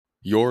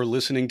You're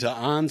listening to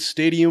On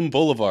Stadium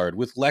Boulevard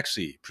with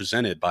Lexi,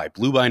 presented by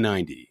Blue by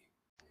 90.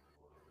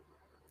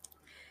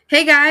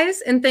 Hey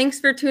guys, and thanks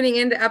for tuning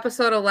in to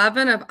episode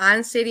 11 of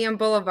On Stadium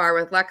Boulevard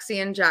with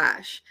Lexi and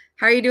Josh.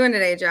 How are you doing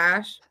today,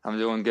 Josh? I'm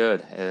doing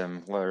good.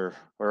 We're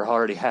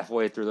already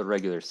halfway through the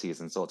regular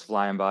season, so it's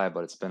flying by,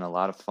 but it's been a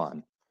lot of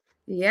fun.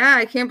 Yeah,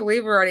 I can't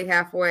believe we're already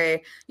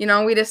halfway. You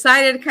know, we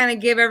decided to kind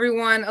of give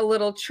everyone a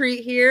little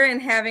treat here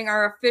and having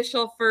our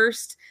official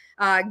first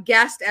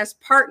guest as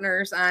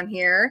partners on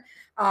here.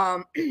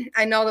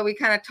 I know that we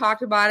kind of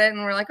talked about it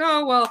and we're like,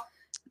 oh, well,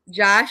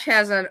 Josh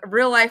has a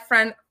real life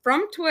friend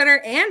from Twitter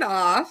and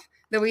off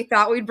that we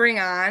thought we'd bring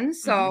on.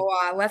 So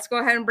let's go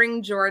ahead and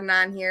bring Jordan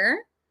on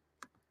here.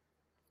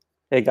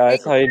 Hey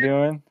guys, how you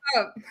doing?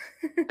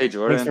 Hey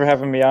Jordan. Thanks for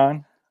having me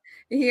on.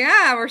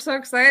 Yeah, we're so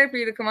excited for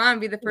you to come on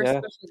and be the first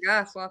special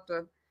guest. We'll have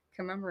to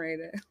commemorate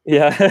it.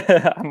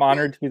 Yeah, I'm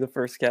honored to be the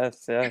first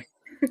guest. Yeah.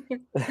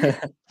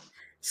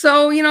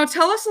 So, you know,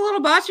 tell us a little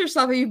about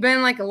yourself. Have you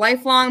been like a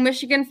lifelong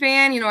Michigan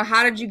fan? You know,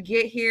 how did you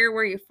get here?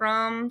 Where are you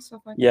from?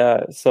 Stuff like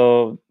that.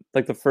 So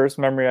like the first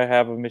memory I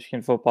have of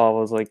Michigan football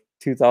was like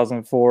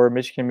 2004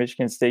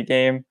 Michigan State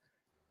game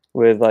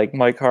with like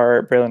Mike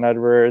Hart, Braylon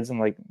Edwards, and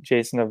like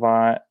Jason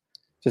Avant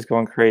just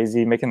going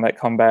crazy, making that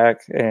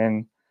comeback.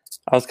 And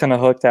I was kind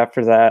of hooked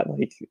after that.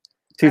 Like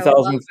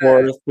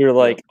 2004 through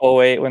like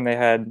 08 when they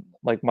had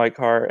like Mike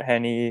Hart,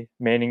 Henny,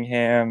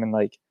 Manningham, and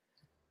like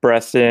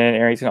Breston,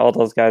 Arrington, all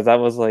those guys. That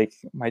was like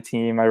my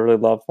team. I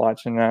really loved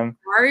watching them.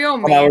 Mario,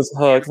 man. I was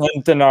hooked.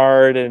 And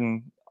Denard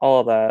and all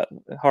of that.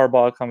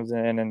 Harbaugh comes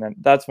in, and then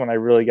that's when I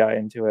really got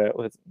into it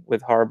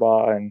with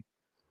Harbaugh. And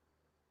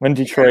when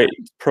Detroit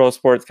pro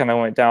sports kind of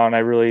went down, I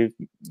really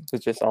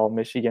was just all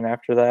Michigan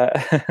after that.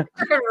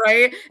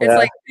 Right? It's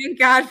like, thank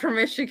God for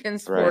Michigan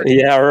sports. Right.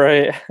 Yeah,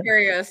 right.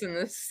 Curious in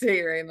this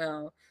state right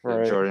now.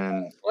 Right.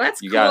 Jordan. Well,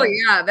 that's cool.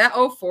 Yeah, that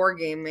 04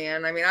 game,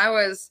 man. I mean, I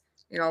was,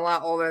 you know, a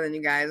lot older than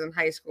you guys in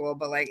high school,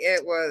 but like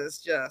it was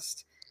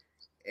just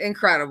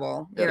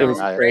incredible. You know, it was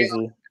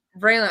crazy.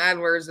 Braylon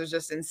Edwards was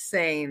just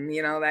insane,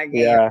 you know, that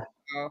game. Yeah.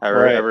 I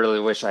really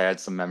wish I had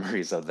some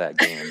memories of that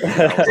game.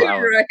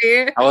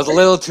 I was a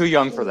little too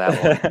young for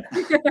that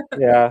one.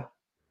 Yeah.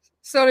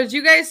 So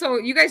you guys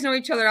know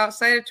each other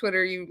outside of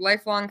Twitter? Are you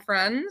lifelong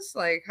friends?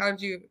 Like, how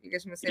did you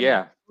guys from the same?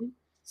 Yeah.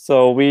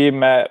 So we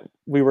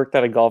worked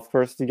at a golf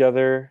course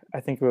together. I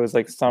think it was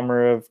like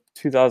summer of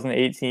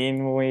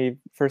 2018 when we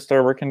first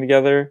started working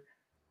together.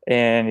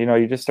 And, you know,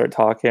 you just start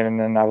talking. And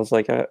then I was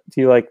like, do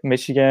you like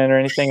Michigan or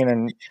anything? And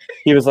then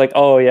he was like,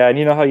 oh, yeah. And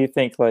you know how you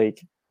think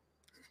like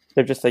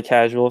they're just a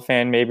casual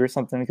fan maybe or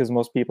something because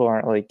most people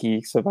aren't like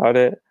geeks about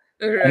it.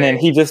 Right. And then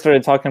he just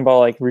started talking about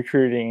like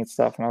recruiting and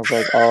stuff. And I was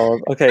like, oh,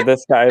 okay,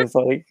 this guy is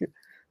like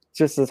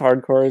just as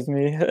hardcore as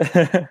me.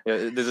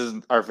 This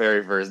is our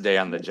very first day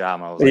on the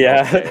job. I was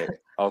like,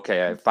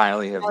 okay, I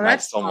finally have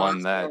met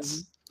someone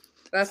awesome.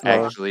 that's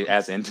actually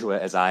as into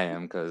it as I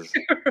am because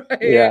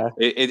yeah,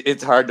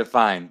 it's hard to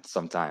find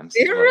sometimes.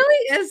 It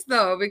really is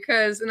though,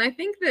 because and I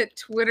think that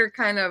Twitter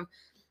kind of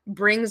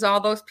brings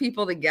all those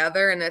people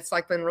together, and it's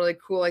like been really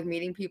cool, like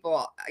meeting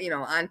people, you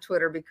know, on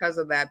Twitter because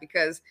of that.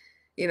 Because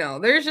you know,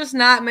 there's just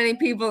not many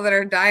people that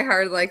are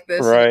diehard like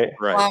this, right?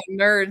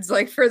 Nerds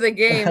like for the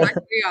game, like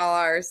we all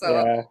are.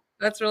 So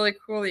that's really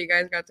cool that you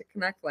guys got to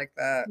connect like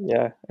that.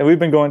 Yeah, and we've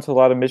been going to a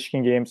lot of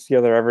Michigan games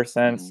together ever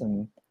since,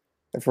 and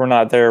if we're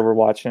not there, we're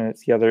watching it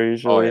together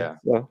usually. Oh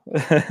yeah.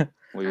 So.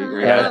 We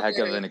had a heck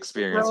of an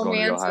experience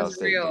going to Ohio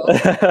State.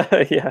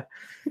 Yeah.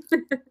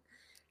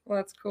 Well,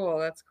 that's cool.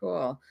 That's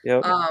cool.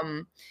 Yep.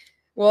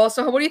 Well,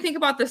 so what do you think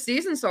about the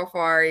season so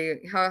far?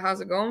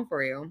 How's it going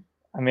for you?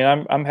 I mean,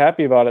 I'm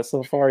happy about it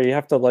so far. You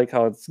have to like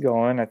how it's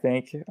going, I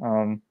think.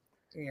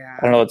 Yeah.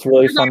 I don't know. It's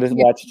really fun to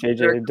watch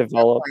JJ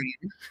develop.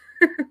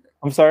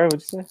 I'm sorry,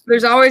 what'd you say?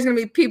 There's always going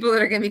to be people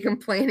that are going to be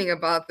complaining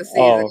about the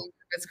season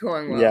if it's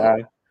going well.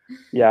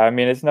 Yeah. I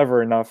mean, it's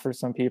never enough for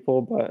some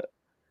people, but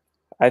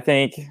I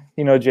think,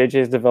 you know, JJ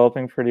is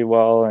developing pretty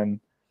well, and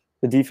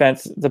the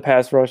defense, the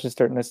pass rush is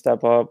starting to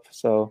step up.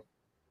 So,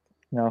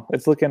 you know,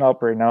 it's looking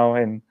up right now.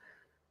 And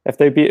if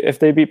they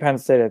beat Penn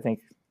State, I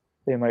think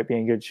they might be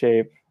in good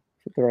shape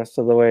for the rest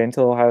of the way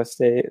until Ohio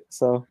State.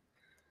 So,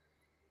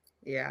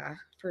 yeah,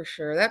 for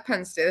sure. The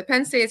Penn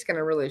State's going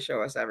to really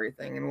show us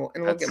everything, and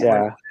we'll get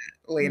more of that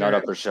later. Nut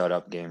up or shut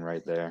up game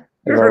right there.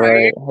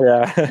 Right.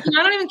 Yeah. I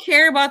don't even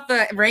care about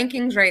the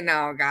rankings right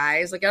now,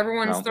 guys. Like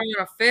everyone's throwing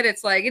a fit.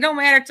 It's like it don't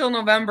matter till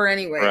November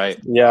anyway. Right.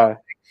 Yeah.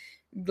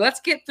 Let's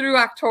get through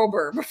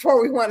October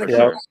before we want to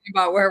talk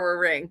about where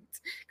we're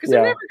ranked, because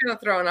they're never going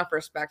to throw enough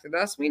respect at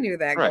us. We knew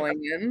that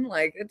going in.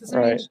 Like it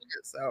doesn't mean shit.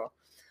 So,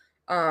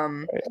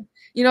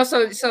 you know,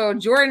 so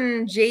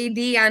Jordan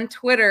JD on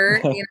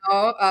Twitter, you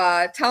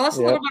know, tell us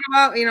a little bit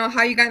about, you know,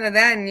 how you got into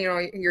that and, you know,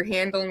 your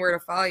handle and where to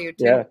follow you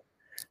too. Yeah.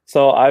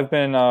 So I've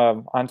been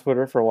on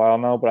Twitter for a while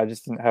now, but I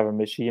just didn't have a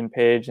Michigan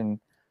page. And,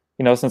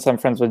 you know, since I'm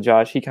friends with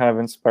Josh, he kind of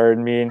inspired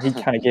me and he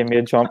kind of gave me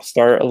a jump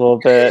start a little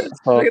bit.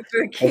 So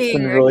it's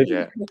been really,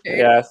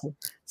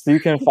 So you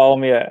can follow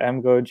me at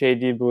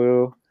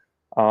mgojdblue.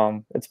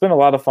 It's been a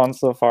lot of fun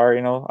so far.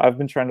 I've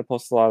been trying to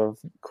post a lot of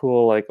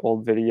cool like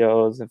old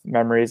videos of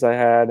memories I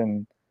had,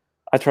 and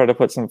I try to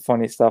put some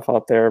funny stuff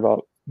out there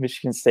about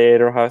Michigan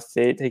State or Ohio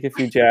State, take a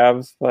few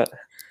jabs, but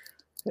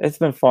it's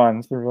been fun.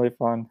 It's been really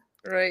fun.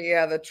 Right,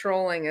 yeah, the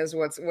trolling is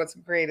what's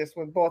greatest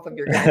with both of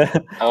your guys.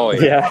 Oh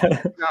yeah,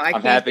 no,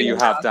 I'm happy you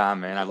hopped on,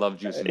 man. I love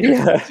juicing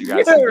Yeah. you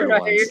guys. Some good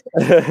ones.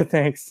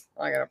 Thanks.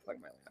 I gotta plug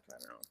my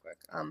laptop in real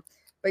quick.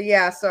 But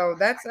yeah, so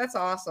that's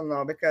awesome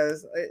though,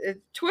 because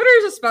Twitter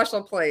is a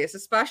special place,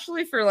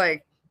 especially for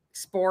like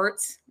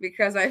sports,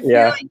 because I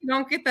feel like you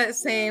don't get that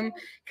same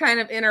kind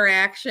of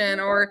interaction,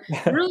 or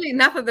really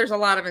not that there's a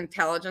lot of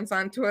intelligence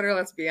on Twitter,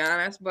 let's be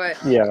honest, but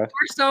more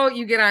so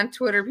you get on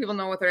Twitter, people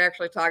know what they're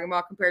actually talking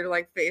about compared to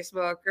like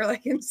Facebook or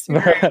like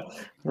Instagram.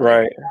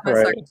 Right.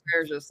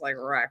 They're just like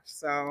wrecked.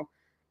 So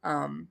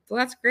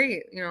that's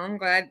great. I'm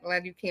glad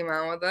you came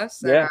on with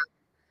us. Yeah.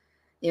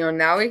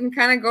 Now we can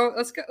kind of go.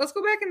 Let's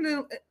go back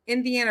into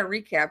Indiana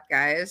recap,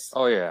 guys.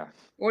 Oh yeah.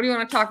 What do you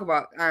want to talk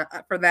about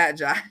for that,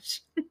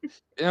 Josh?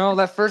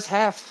 That first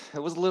half, it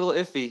was a little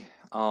iffy.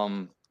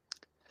 I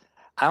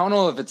don't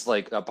know if it's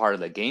like a part of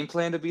the game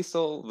plan to be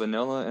so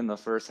vanilla in the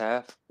first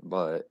half,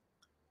 but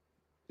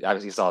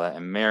obviously you saw that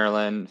in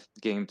Maryland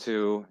game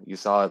 2. You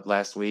saw it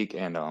last week,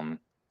 and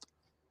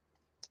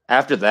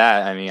after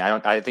that, I mean,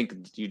 I think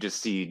you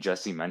just see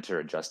Jesse Mentor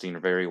adjusting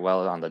very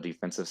well on the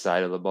defensive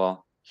side of the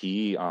ball.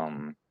 He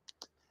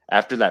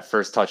after that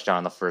first touchdown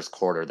in the first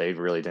quarter, they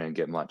really didn't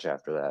get much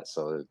after that.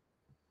 So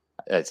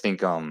I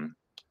think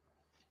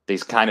they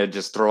kind of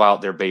just throw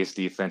out their base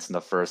defense in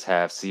the first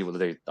half, see what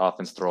the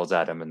offense throws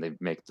at them, and they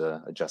make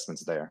the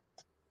adjustments there.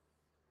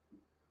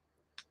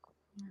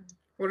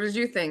 What did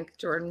you think,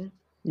 Jordan?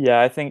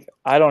 Yeah,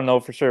 I don't know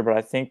for sure, but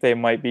I think they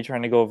might be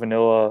trying to go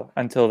vanilla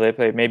until they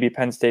play maybe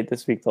Penn State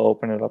this week. They'll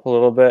open it up a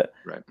little bit.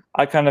 Right.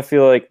 I kind of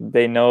feel like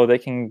they know they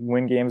can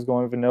win games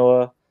going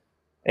vanilla.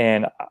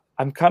 And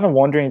I'm kind of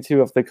wondering,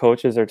 too, if the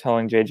coaches are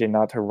telling JJ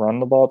not to run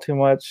the ball too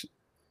much,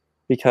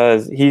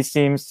 because he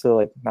seems to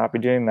like not be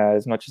doing that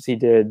as much as he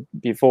did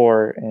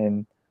before.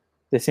 And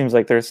it seems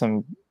like there's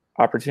some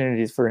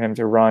opportunities for him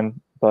to run.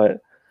 But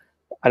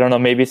I don't know,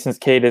 maybe since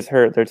Cade is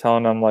hurt, they're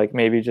telling him like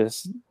maybe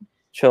just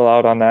chill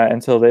out on that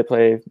until they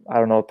play, I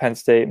don't know, Penn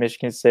State,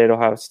 Michigan State,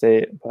 Ohio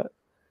State. But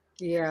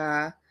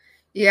yeah,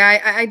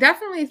 I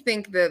definitely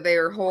think that they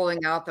are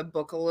holding out the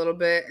book a little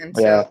bit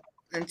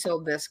until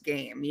this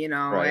game,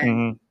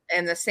 Right.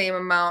 And the same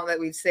amount that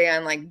we'd say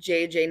on like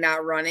JJ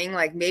not running,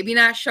 like maybe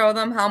not show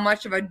them how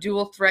much of a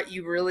dual threat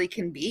you really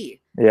can be.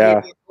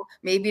 Yeah.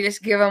 Maybe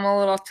just give them a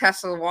little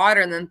test of the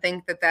water and then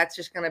think that that's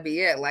just going to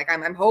be it. Like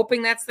I'm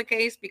hoping that's the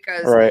case,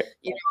 because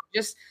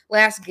just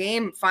last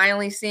game,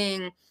 finally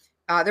seeing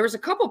there was a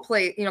couple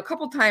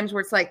times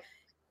where it's like,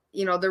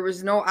 there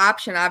was no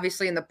option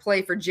obviously in the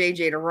play for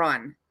JJ to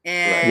run,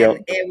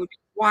 and it would be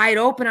wide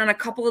open on a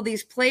couple of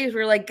these plays. We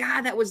were like,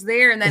 God, that was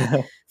there. And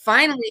then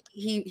finally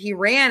he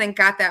ran and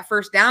got that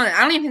first down. And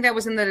I don't even think that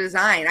was in the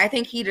design. I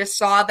think he just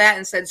saw that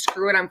and said,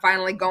 screw it, I'm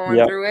finally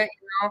going through it.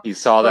 He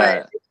saw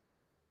that.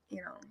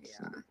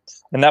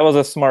 And that was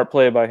a smart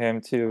play by him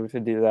too, to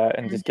do that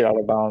and just get out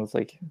of bounds.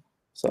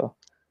 So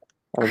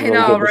I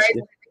know, right?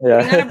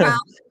 Yeah. Not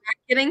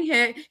getting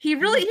hit. He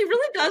really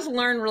does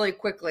learn really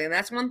quickly. And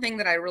that's one thing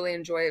that I really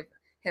enjoy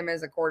him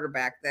as a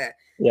quarterback, that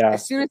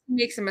as soon as he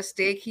makes a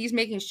mistake, he's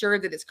making sure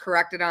that it's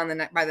corrected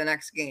by the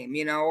next game,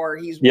 or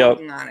he's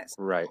working on it.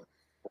 Right.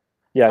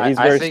 Yeah, he's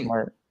very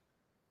smart.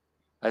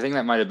 I think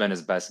that might have been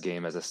his best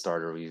game as a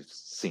starter we've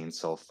seen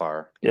so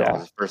far. It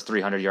was his first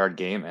 300-yard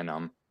game, and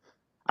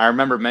I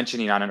remember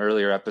mentioning on an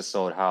earlier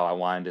episode how I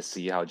wanted to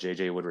see how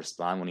JJ would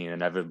respond when he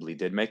inevitably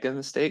did make a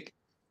mistake.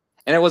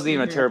 And it wasn't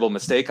even a terrible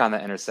mistake on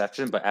that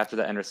interception, but after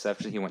that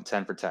interception, he went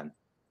 10 for 10.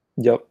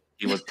 Yep.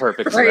 He was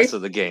perfect for the rest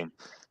of the game.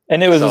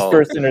 And it was his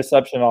first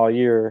interception all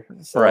year.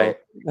 So. Right.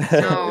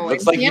 So, it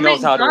looks like he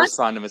knows how to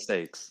respond to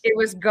mistakes. It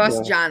was Gus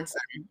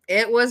Johnson.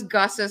 It was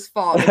Gus's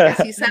fault, because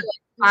he said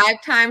like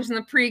 5 times in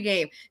the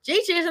pregame,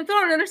 JJ hasn't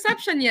thrown an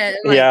interception yet.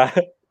 I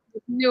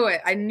knew it.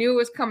 I knew it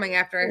was coming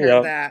after I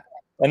heard that.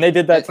 And they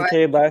did that to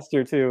Cade last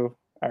year too,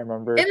 I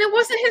remember. And it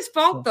wasn't his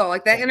fault though.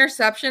 Like that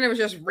interception, it was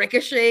just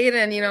ricocheted,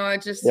 and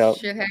it just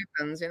shit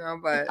happens,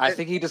 But I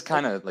think he just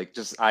kind of like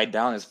just eyed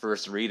down his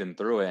first read and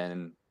threw it,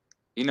 and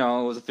it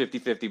was a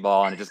 50-50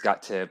 ball, and it just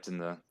got tipped,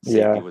 and the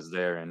safety was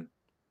there, and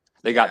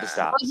they got the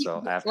stop.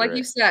 So after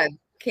you said,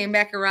 came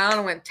back around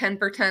and went 10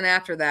 for 10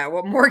 after that.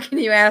 What more can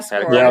you ask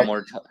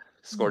for?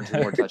 Scored 2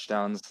 more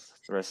touchdowns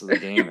the rest of the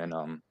game,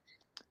 and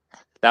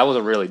that was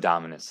a really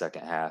dominant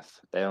second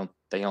half. They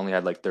only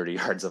had like 30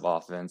 yards of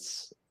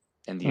offense.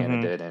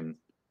 Indiana did, and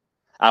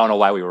I don't know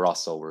why we were all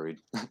so worried.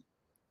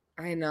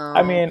 I know.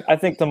 I mean, I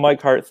think the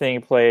Mike Hart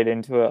thing played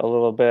into it a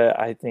little bit.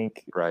 I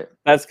think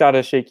that's got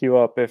to shake you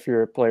up if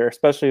you're a player,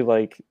 especially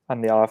like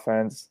on the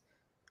offense.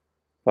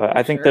 But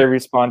I think they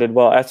responded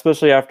well,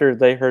 especially after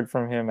they heard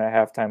from him at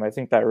halftime. I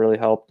think that really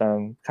helped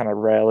them kind of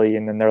rally,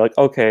 and then they're like,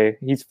 "Okay,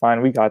 he's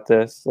fine. We got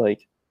this."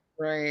 Like,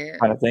 kind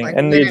of thing. Like,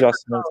 and the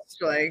adjustments,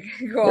 go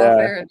out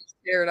there and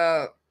tear it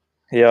up.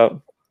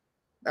 Yep.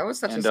 That was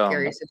such a And,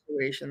 scary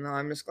situation, though.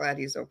 I'm just glad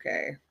he's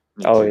okay.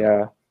 Me Oh too.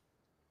 yeah.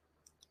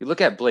 You look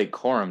at Blake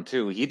Corum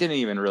too. He didn't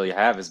even really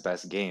have his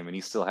best game, and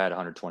he still had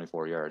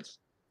 124 yards.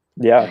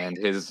 Yeah. And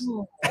his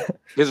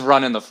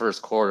run in the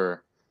first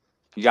quarter,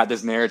 you got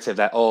this narrative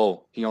that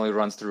he only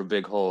runs through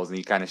big holes, and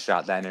he kind of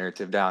shot that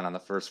narrative down on the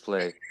first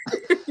play.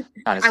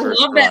 On his I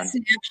first love run. that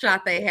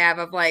snapshot they have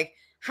of like,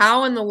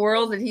 how in the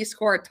world did he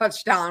score a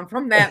touchdown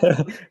from that?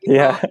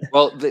 Yeah.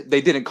 Well,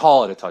 they didn't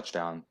call it a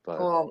touchdown, but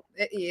Well,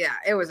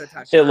 it was a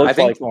touchdown. It looked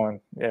think- like one.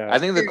 Yeah. I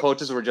think the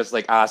coaches were just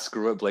like,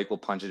 screw it, Blake will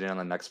punch it in on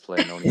the next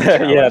play. No need to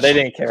Yeah, they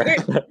challenge. didn't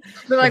care.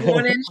 They're like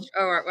 1 inch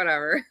or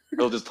whatever.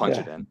 He'll just punch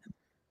Yeah. it in.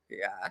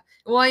 Yeah.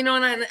 Well, and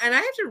I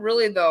have to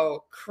really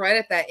though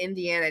credit that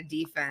Indiana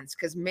defense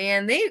because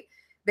man,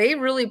 they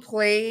really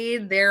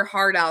played their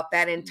heart out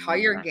that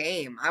entire Yeah.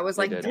 game. I was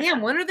They like, did.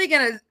 damn, when are they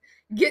gonna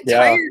get Yeah.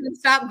 tired and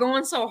stop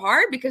going so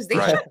hard? Because they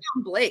Right. shut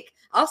down Blake.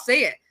 I'll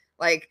say it.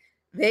 Like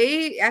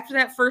they after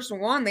that first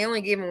one, they only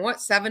gave him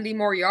 70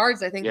 more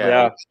yards, I think.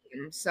 Yeah.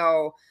 Yeah.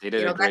 So They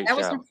did a great that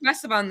was job.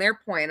 impressive on their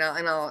point.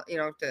 And I'll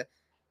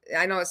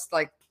I know it's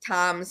like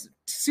Tom's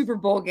Super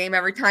Bowl game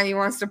every time he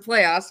wants to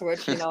play us,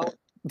 which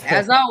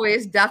as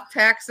always, death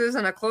taxes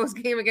and a close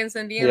game against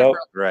Indiana Yep.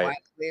 for a Right. while,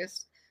 at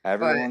least.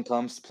 Everyone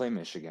comes to play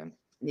Michigan.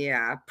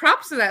 Yeah.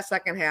 Props to that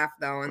second half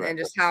though, and Right.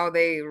 just how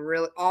they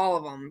really all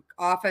of them,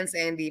 offense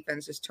and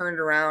defense, just turned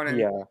around and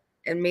Yeah.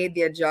 and made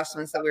the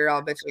adjustments that we were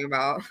all bitching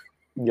about.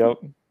 Yep.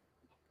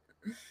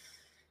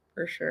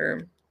 For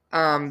sure.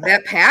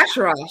 That pass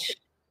rush.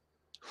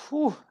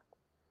 Whew.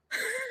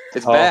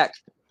 It's Oh. back.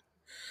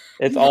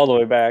 It's all the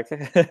way back.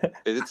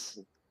 It's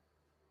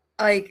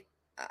Like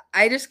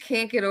I just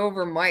can't get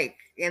over Mike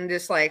and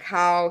just like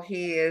how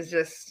he is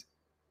just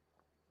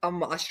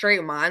a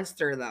straight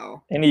monster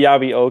though. And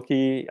Yabi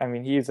Oki, I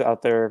mean, he's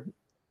out there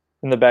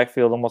in the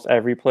backfield almost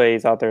every play.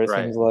 He's out there. It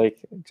Right. seems like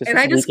And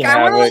I wreaking want to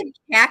havoc. like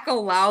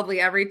cackle loudly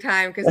every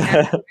time because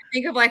I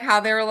think of like how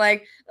they were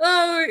like,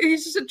 oh,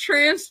 he's just a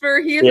transfer.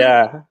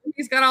 Yeah.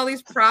 He's got all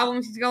these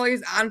problems. He's got all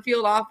these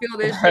on-field,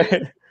 off-field issues.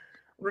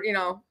 Right.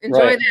 Enjoy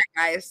Right. that,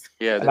 guys.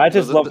 yeah. And I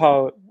just love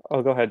how.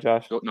 Oh, go ahead,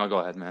 Josh. No, go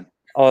ahead, man.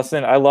 Oh,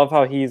 listen, I love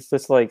how he's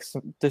just like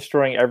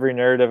destroying every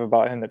narrative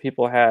about him that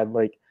people had.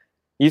 Like,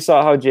 you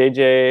saw how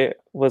JJ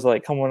was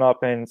like coming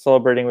up and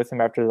celebrating with him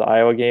after the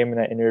Iowa game in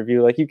that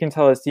interview. Like, you can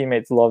tell his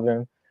teammates love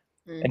him,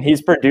 and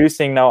he's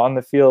producing now on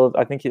the field.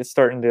 I think he's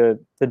starting to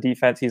the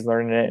defense. He's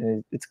learning it,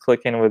 and it's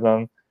clicking with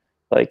him.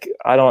 Like,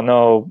 I don't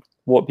know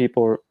why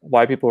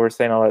people were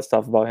saying all that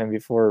stuff about him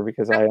before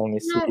because I only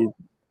see.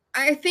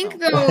 I think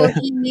though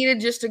he needed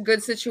just a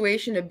good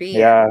situation to be in.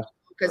 Yeah.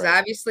 Because Right.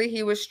 obviously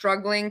he was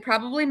struggling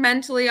probably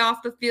mentally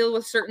off the field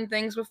with certain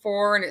things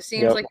before. And it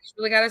seems Yep. like he's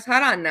really got his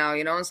head on now,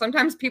 and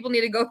sometimes people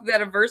need to go through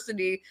that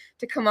adversity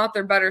to come out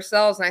their better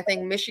selves. And I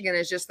think Michigan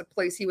is just the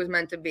place he was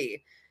meant to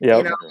be,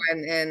 Yep.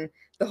 and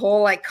the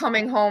whole like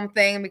coming home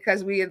thing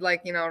because we had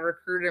like,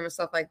 recruited him and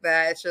stuff like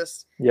that. It's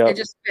just, Yep. it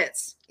just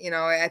fits,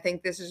 I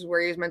think this is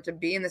where he's meant to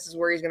be and this is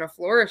where he's going to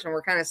flourish. And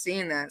we're kind of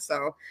seeing that.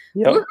 So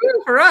Yep.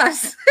 woohoo for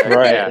us.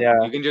 Right.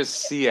 Yeah. You can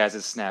just see as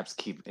his snaps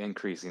keep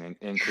increasing and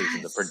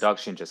increasing. Yes. The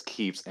production just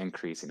keeps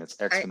increasing. It's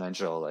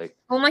exponential.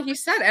 Well, like you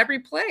said, every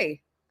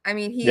play. I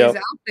mean, he Yep. is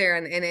out there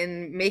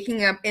and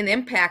making an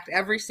impact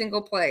every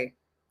single play.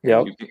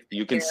 Yep.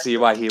 You can see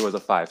why he was a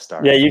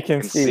 5-star. Yeah, you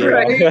can see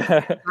it.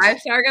 that.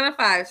 5-star gonna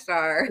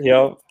 5-star.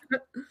 Yep.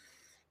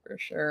 For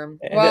sure. And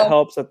Well, it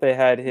helps that they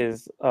had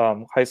his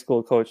high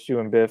school coach,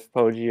 Juan Biff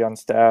Poggi, on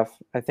staff.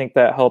 I think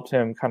that helped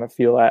him kind of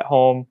feel at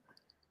home.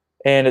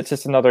 And it's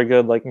just another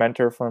good like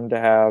mentor for him to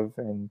have.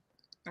 And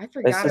I it's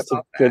forgot just a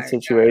about good that.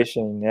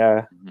 situation.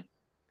 Yeah.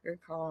 Good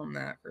call on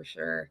that for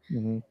sure.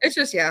 hmm It's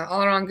just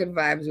all around good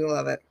vibes. We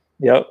love it.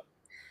 Yep.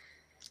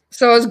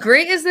 So as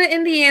great as the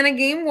Indiana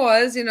game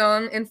was,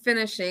 in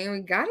finishing, we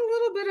got a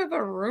little bit of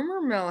a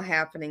rumor mill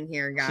happening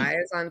here,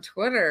 guys, on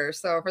Twitter.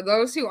 So for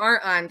those who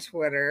aren't on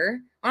Twitter,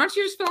 why don't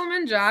you just fill them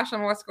in, Josh,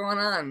 on what's going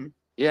on?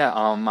 Yeah,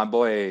 my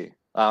boy,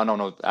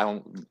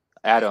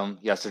 Adam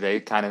yesterday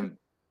kind of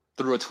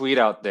threw a tweet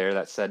out there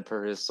that said,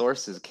 per his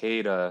sources,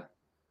 Cade,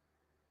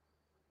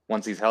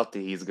 once he's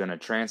healthy, he's gonna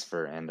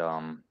transfer.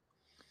 And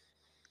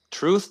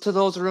truth to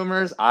those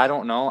rumors, I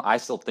don't know. I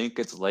still think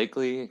it's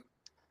likely.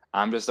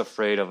 I'm just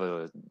afraid of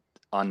a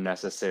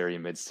unnecessary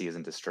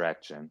midseason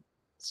distraction.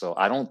 So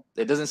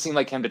it doesn't seem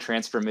like him to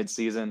transfer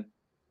midseason,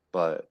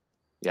 but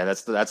yeah,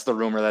 that's the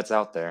rumor that's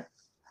out there.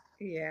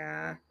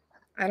 Yeah.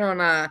 I don't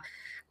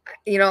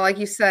like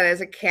you said, as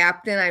a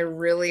captain, I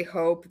really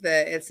hope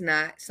that it's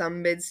not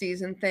some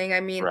mid-season thing. I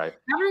mean, Right.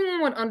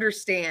 everyone would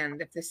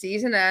understand if the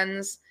season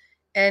ends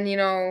and, you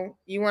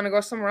want to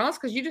go somewhere else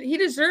because he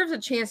deserves a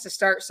chance to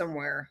start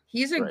somewhere.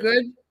 He's a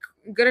Right.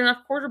 good enough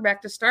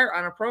quarterback to start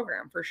on a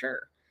program for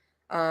sure.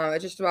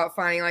 It's just about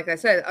finding, like I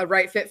said, a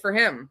right fit for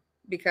him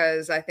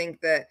because I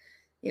think that,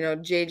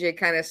 JJ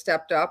kind of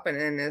stepped up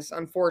and as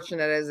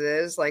unfortunate as it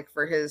is, like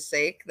for his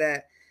sake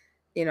that,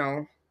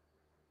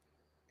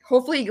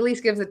 hopefully he at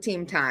least gives the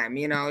team time,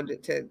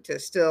 to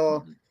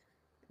still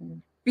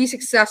be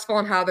successful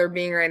in how they're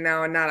being right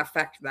now and not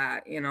affect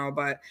that,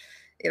 but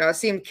it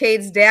seemed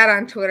Cade's dad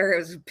on Twitter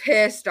was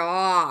pissed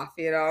off,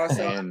 So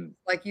And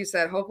like you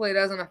said, hopefully it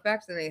doesn't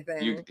affect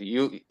anything.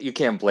 you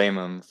can't blame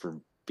him for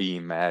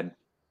being mad.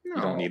 You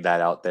don't No. need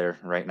that out there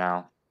right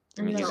now.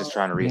 I mean, he's just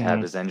trying to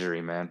rehab his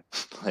injury, man.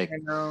 Like, I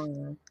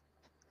know.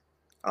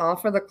 All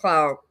for the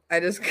clout. I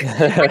just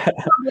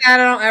I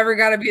don't ever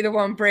got to be the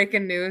one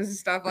breaking news and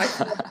stuff like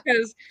that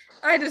because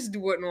I just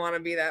wouldn't want to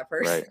be that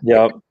person. right.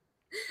 Yep.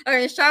 I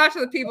mean, shout out to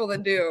the people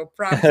that do.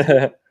 Props.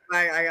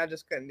 I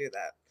just couldn't do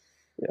that.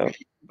 Yep.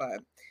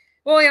 But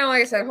well,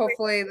 like I said,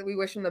 hopefully we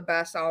wish him the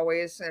best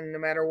always, and no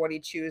matter what he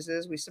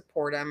chooses, we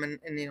support him and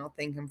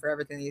thank him for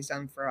everything he's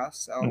done for us.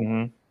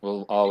 So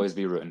We'll always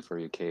be rooting for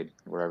you, Cade,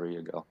 wherever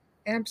you go.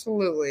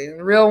 absolutely,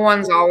 the real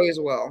ones always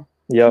will.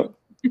 Yep.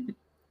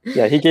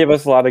 Yeah, he gave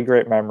us a lot of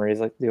great memories,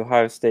 like the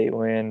Ohio State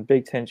win,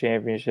 Big Ten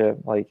championship,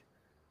 like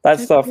that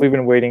stuff we've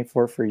been waiting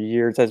for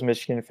years as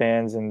Michigan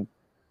fans, and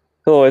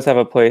he'll always have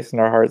a place in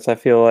our hearts. I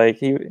feel like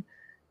he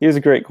was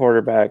a great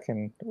quarterback,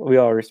 and we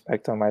all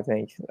respect him, I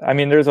think. I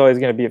mean, there's always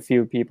going to be a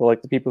few people,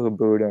 like the people who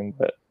booed him,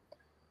 but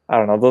I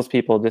don't know. Those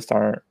people just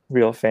aren't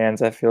real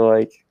fans, I feel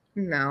like.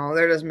 No,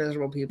 they're just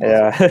miserable people.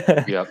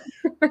 Yeah.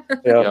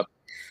 Yep.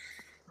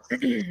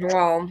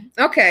 Well,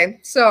 okay.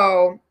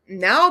 So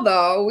now,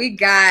 though, we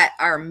got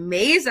our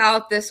maze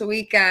out this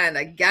weekend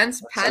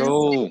against Penn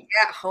State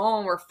at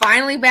home. We're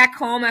finally back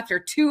home after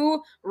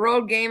 2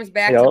 road games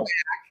back to back.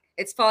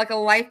 It's felt like a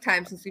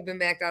lifetime since we've been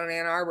back down in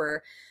Ann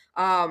Arbor.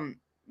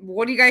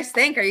 What do you guys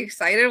think? Are you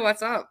excited?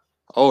 What's up?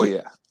 Oh,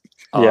 yeah.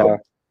 Yeah.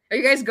 Are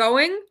you guys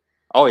going?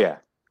 Oh, yeah.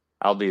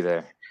 I'll be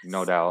there.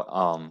 No doubt.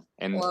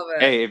 And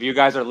hey, if you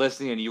guys are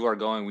listening and you are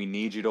going, we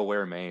need you to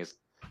wear maize.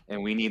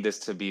 And we need this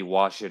to be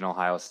Washington,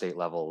 Ohio State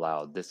level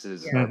loud. This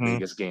is our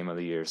biggest game of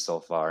the year so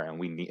far, and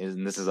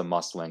this is a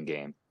must-win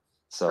game.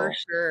 So for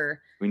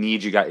sure, we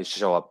need you guys to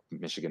show up,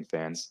 Michigan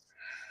fans.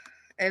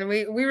 And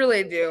we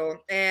really do.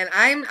 And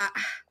I'm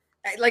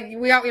like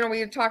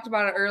we talked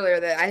about it earlier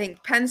that I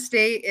think Penn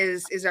State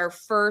is our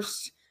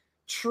first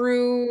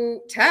true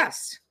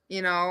test.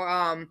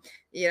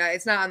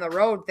 It's not on the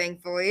road,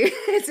 thankfully.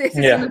 It's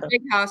in the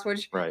big house,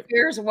 which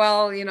fares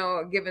well,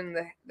 given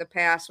the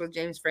past with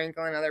James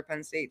Franklin and other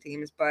Penn State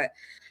teams. But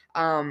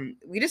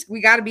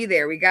we got to be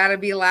there. We got to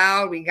be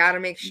loud. We got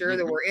to make sure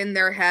that we're in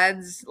their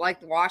heads,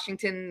 like the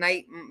Washington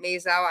night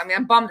maze out. I mean,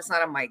 I'm bummed it's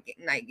not a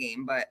night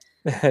game, but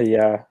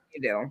yeah,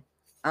 you do.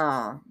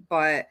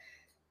 But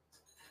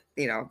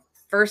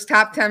first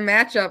top 10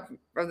 matchup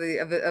of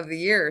the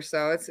year,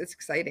 so it's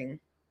exciting.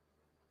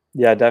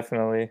 Yeah,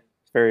 definitely.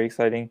 It's very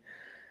exciting.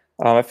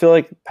 I feel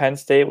like Penn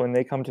State, when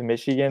they come to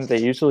Michigan, they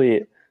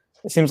usually,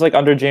 it seems like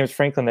under James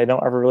Franklin, they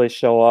don't ever really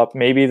show up.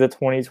 Maybe the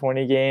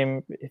 2020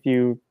 game, if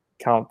you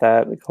count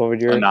that, the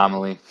COVID year.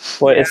 Anomaly.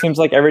 But it seems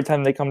like every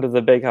time they come to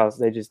the big house,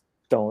 they just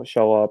don't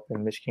show up,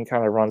 and Michigan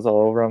kind of runs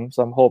all over them.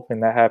 So I'm hoping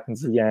that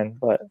happens again.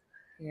 But,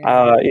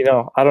 I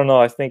don't know.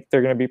 I think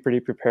they're going to be pretty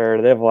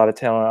prepared. They have a lot of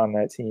talent on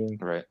that team.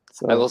 Right.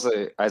 So I will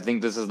say, I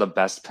think this is the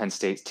best Penn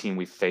State team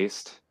we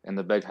faced in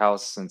the big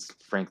house since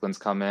Franklin's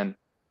come in.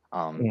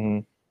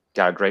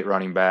 Got a great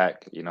running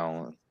back,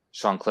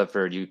 Sean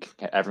Clifford.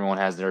 Everyone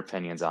has their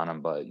opinions on him,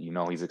 but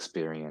he's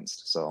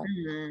experienced. So,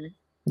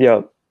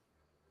 yeah,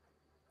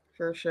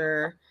 for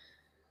sure.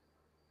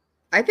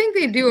 I think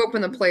they do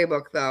open the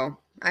playbook, though.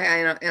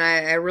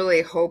 I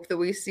really hope that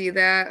we see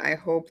that. I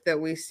hope that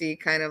we see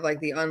kind of like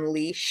the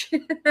unleash.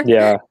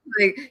 Yeah.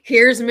 Like,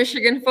 here's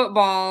Michigan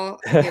football.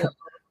 This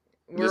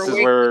is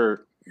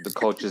where the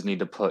coaches need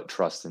to put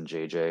trust in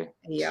JJ.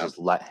 Yeah. Just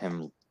let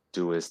him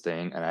do his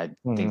thing, and I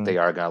think they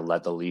are going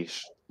to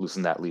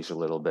loosen that leash a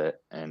little bit.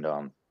 And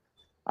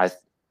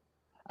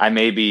I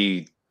may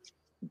be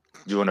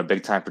doing a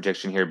big time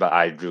prediction here, but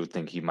I do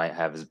think he might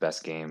have his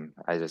best game.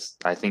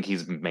 I think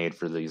he's made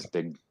for these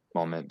big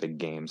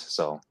games.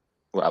 So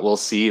we'll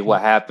see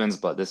what happens,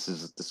 but this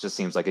just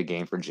seems like a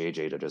game for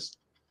JJ to just.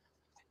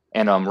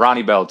 And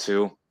Ronnie Bell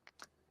too.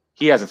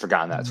 He hasn't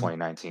forgotten that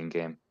 2019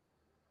 game.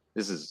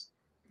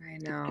 I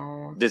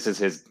know. This is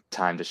his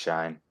time to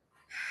shine.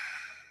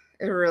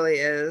 It really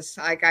is.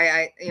 Like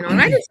and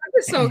I'm just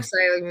so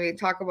excited when we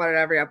talk about it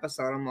every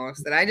episode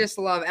almost, that I just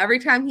love every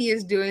time he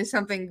is doing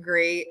something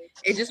great.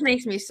 It just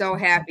makes me so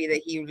happy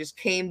that he just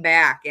came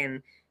back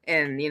and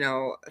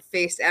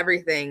faced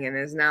everything and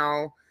is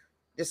now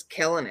just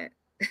killing it.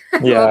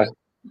 Yeah.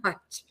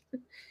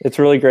 It's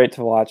really great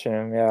to watch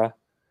him. Yeah.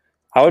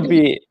 I would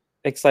be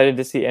excited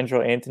to see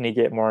Andrew Anthony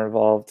get more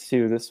involved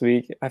too this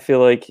week. I feel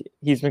like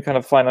he's been kind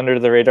of flying under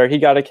the radar. He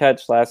got a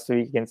catch last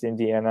week against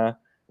Indiana.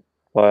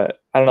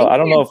 But I don't know. I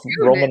don't know if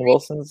Roman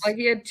Wilson's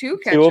he had 2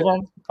 catches. 2 of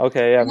them.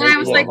 Okay, yeah. And I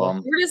was like, where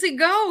does he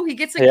go? He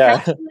gets a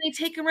catch and they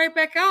take him right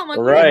back out. I'm like,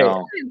 right.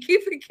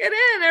 Keep the kid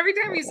in. Every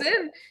time he's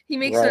in, he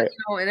makes an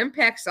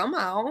impact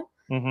somehow.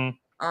 I've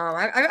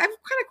kind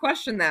of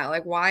questioned that.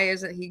 Like, why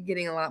isn't he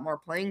getting a lot more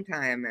playing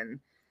time? And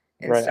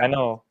right, I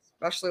know.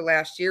 Especially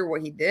last year,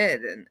 what he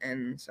did,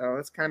 and so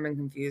it's kind of been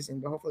confusing.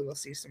 But hopefully, we'll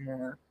see some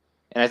more.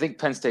 And I think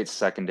Penn State's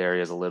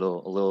secondary is a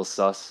little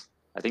sus.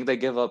 I think they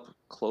give up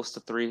close to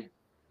 3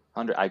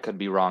 100. I could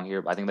be wrong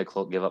here, but I think they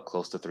give up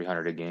close to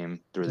 300 a game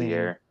through the Mhm.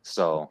 air.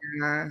 So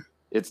Yeah.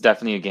 it's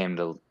definitely a game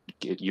to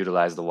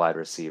utilize the wide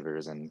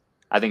receivers, and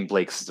I think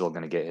Blake's still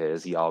going to get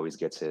his. He always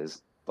gets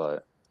his,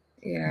 but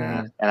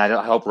Yeah. and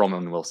I hope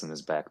Roman Wilson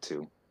is back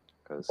too,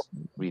 because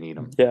we need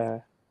him. Yeah.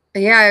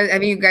 Yeah.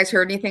 Have you guys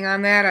heard anything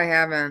on that? I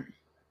haven't.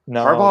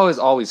 No. Harbaugh is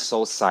always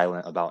so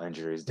silent about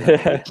injuries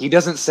during the week. He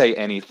doesn't say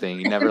anything.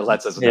 He never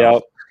lets us know.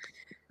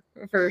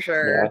 Yep. For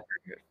sure.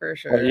 Yeah. For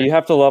sure. Well, you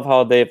have to love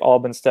how they've all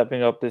been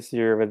stepping up this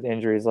year with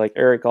injuries. Like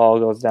Eric All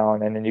goes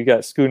down, and then you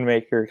got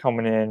Schoonmaker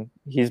coming in.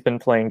 He's been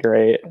playing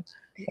great.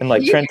 And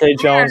like Yeah. Trente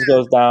Jones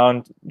goes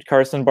down,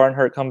 Carson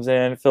Barnhart comes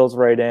in, fills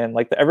right in.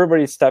 Like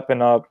everybody's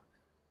stepping up.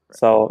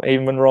 So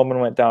even when Roman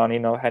went down,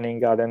 Henning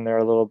got in there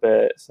a little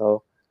bit.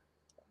 So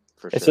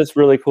For it's sure. just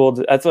really cool.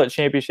 That's what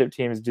championship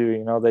teams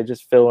do. They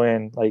just fill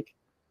in. Like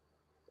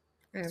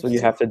that's what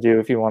you have to do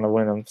if you want to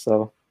win them.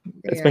 So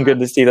it's been good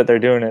to see that they're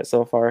doing it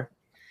so far.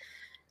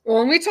 Well,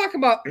 when we talk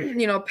about,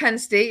 Penn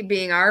State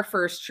being our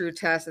first true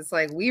test, it's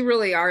like we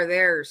really are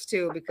theirs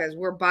too, because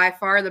we're by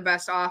far the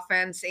best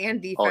offense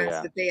and defense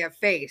that they have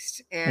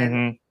faced.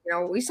 And,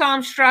 we saw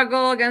them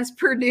struggle against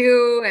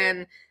Purdue,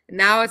 and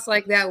now it's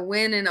like that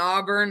win in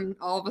Auburn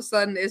all of a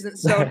sudden isn't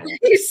so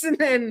nice.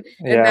 And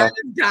not as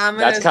dominant.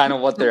 That's kind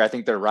of what I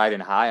think they're riding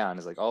high on,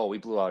 is like, oh, we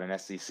blew out an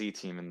SEC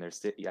team in their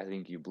city. I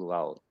think you blew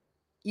out.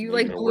 You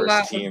blew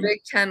out the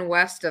Big Ten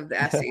West of the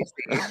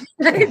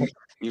SEC.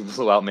 You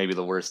blew out maybe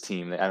the worst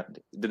team.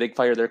 Did they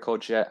fire their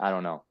coach yet? I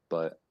don't know,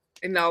 but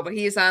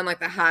he's on like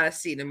the hottest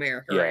seat in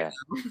America right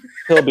now.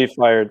 He'll be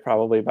fired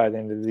probably by the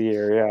end of the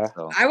year. Yeah.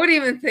 So. I would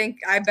even think.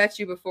 I bet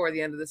you before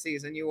the end of the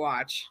season, you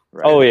watch.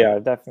 Right. Oh yeah,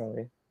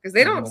 definitely. Because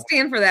they don't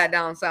stand for that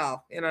down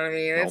south. You know what I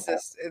mean? Nope. It's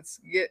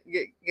just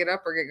get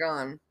up or get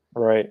gone.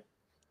 Right.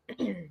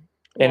 And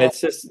it's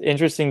just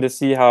interesting to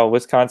see how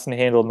Wisconsin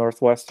handled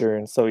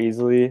Northwestern so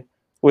easily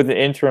with the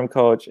interim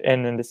coach,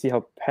 and then to see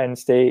how Penn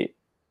State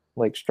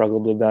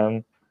struggled with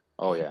them.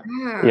 Oh yeah.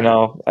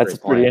 That's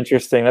pretty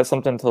interesting. That's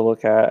something to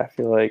look at. I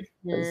feel like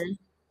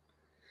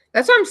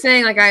that's what I'm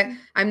saying. Like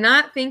I'm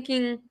not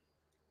thinking,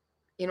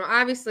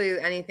 obviously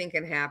anything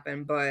can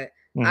happen, but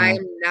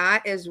I'm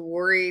not as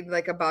worried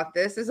about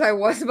this as I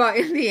was about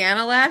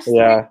Indiana last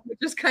week, which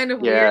is kind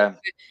of weird.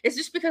 It's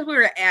just because we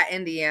were at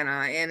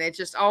Indiana, and it's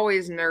just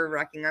always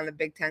nerve-wracking on the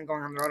Big Ten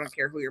going on the road. I don't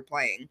care who you're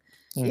playing,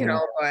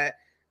 but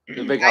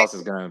the Big House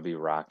is going to be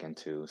rocking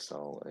too.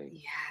 So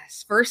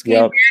yes, first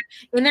game back,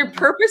 and they're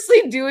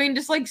purposely doing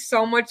just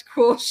so much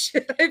cool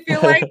shit. I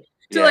feel like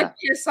to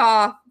piss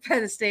off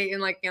Penn State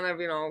and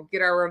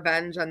get our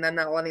revenge on them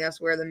not letting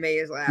us wear the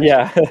maize last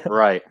year.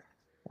 Right.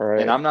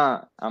 Right. And I'm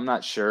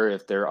not sure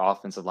if their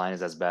offensive line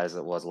is as bad as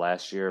it was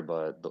last year,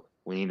 but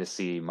we need to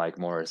see Mike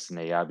Morris and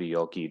Eyabi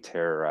Yoki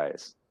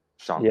terrorize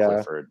Sean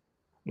Clifford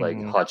like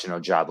Hutch and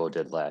Ojabo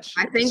did last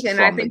year. I think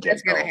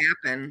that's gonna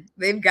happen.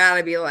 They've got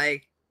to be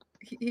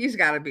he's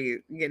got to be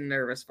getting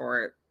nervous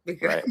for it,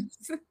 because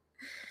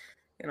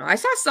I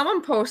saw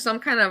someone post some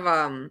kind of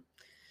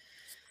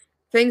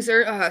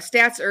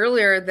stats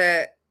earlier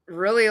that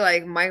really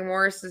Mike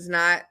Morris is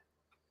not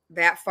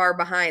that far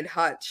behind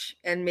Hutch,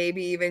 and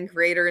maybe even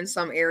greater in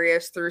some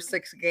areas through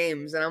 6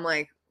 games. And I'm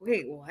like,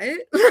 wait, what?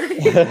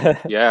 I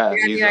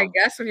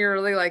guess when you're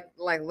really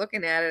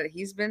looking at it,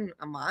 he's been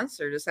a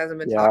monster. Just hasn't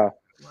been talked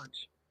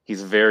much.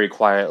 He's very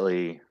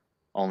quietly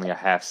only a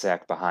half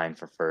sack behind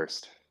for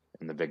first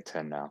in the Big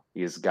Ten now.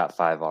 He's got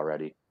 5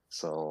 already,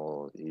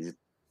 so he's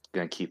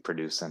gonna keep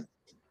producing.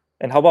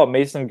 And how about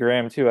Mason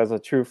Graham too, as a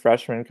true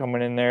freshman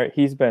coming in there?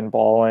 He's been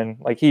balling.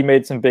 He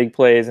made some big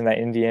plays in that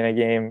Indiana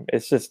game.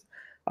 It's just,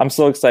 I'm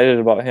so excited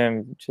about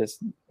him.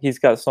 Just, he's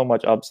got so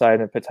much upside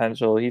and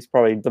potential. He's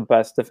probably the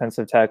best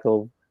defensive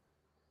tackle.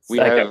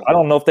 I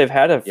don't know if they've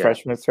had a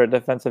freshman start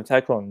defensive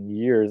tackle in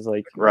years.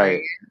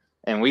 Right.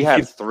 And we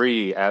have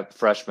 3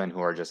 freshmen who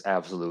are just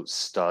absolute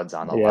studs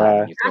on the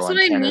line. That's what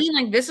I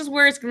mean. This is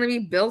where it's going to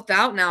be built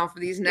out now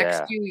for these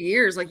next few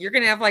years. You're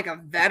going to have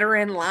a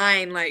veteran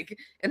line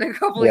in a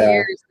couple of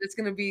years. It's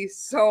going to be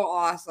so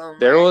awesome.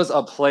 There was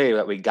a play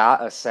that we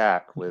got a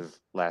sack with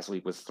last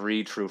week with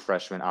 3 true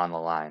freshmen on the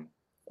line.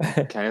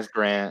 Kenneth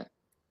Grant,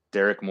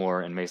 Derek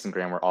Moore, and Mason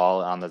Graham were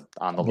all on the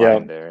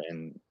line there,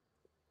 and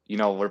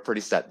we're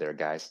pretty set there,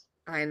 guys.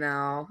 I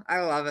know.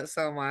 I love it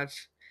so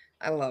much.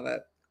 I love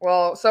it.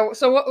 Well, so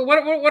what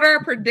are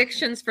our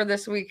predictions for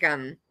this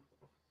weekend?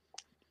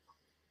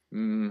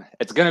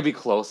 It's gonna be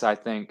close, I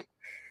think.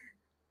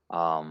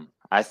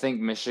 I think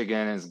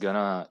Michigan is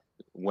gonna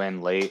win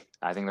late.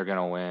 I think they're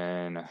gonna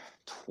win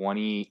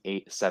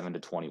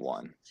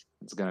 28-7-21.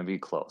 It's gonna be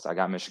close. I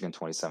got Michigan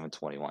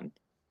 27-21.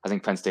 I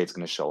think Penn State's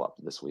gonna show up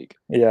this week.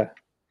 Yeah,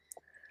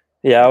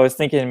 I was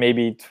thinking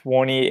maybe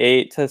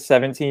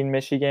 28-17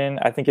 Michigan.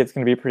 I think it's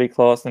gonna be pretty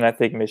close, and I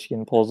think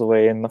Michigan pulls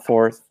away in the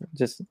 4th.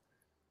 Just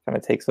kind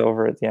of takes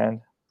over at the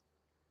end.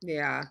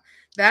 Yeah,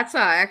 that's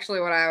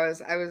actually what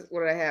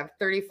what did I have?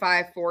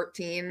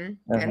 35-14,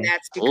 and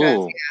that's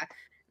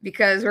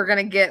because we're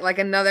gonna get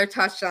another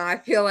touchdown. I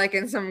feel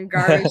in some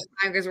garbage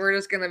time, because we're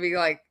just gonna be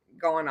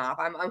going off.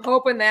 I'm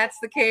hoping that's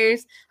the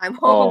case. I'm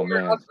Oh, hoping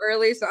we're man. up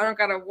early so I don't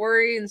gotta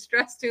worry and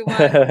stress too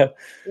much.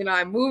 You know,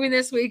 I'm moving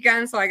this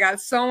weekend, so I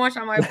got so much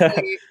on my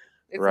plate.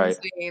 It's Right.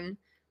 insane.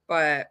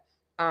 But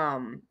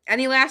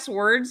any last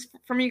words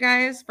from you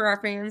guys for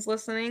our fans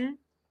listening?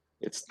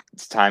 It's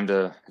time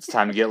to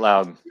get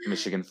loud,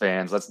 Michigan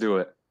fans. Let's do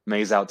it.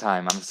 May's out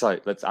time. I'm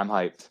excited. I'm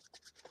hyped.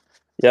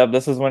 Yep,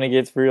 this is when it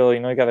gets real. You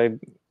know, you gotta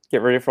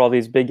get ready for all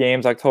these big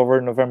games, October,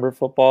 November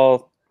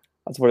football.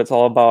 That's what it's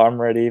all about. I'm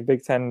ready.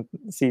 Big Ten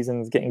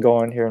season's getting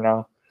going here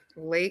now.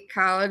 Late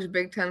college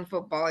Big Ten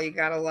football. You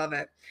gotta love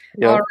it.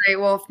 Yep. All right.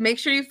 Well, make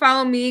sure you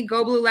follow me,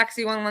 Go Blue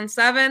Lexi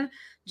 117,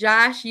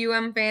 Josh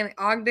UM Fan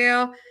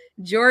Ogdale,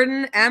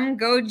 Jordan M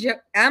Go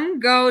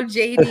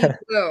JD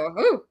Blue.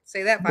 Ooh,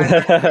 say that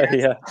 5 times.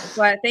 Yeah.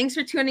 But thanks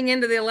for tuning in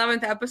to the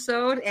 11th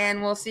episode,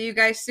 and we'll see you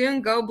guys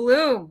soon. Go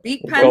Blue.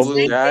 Beat Penn Go State,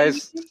 Blue,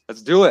 guys. baby.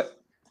 Let's do it.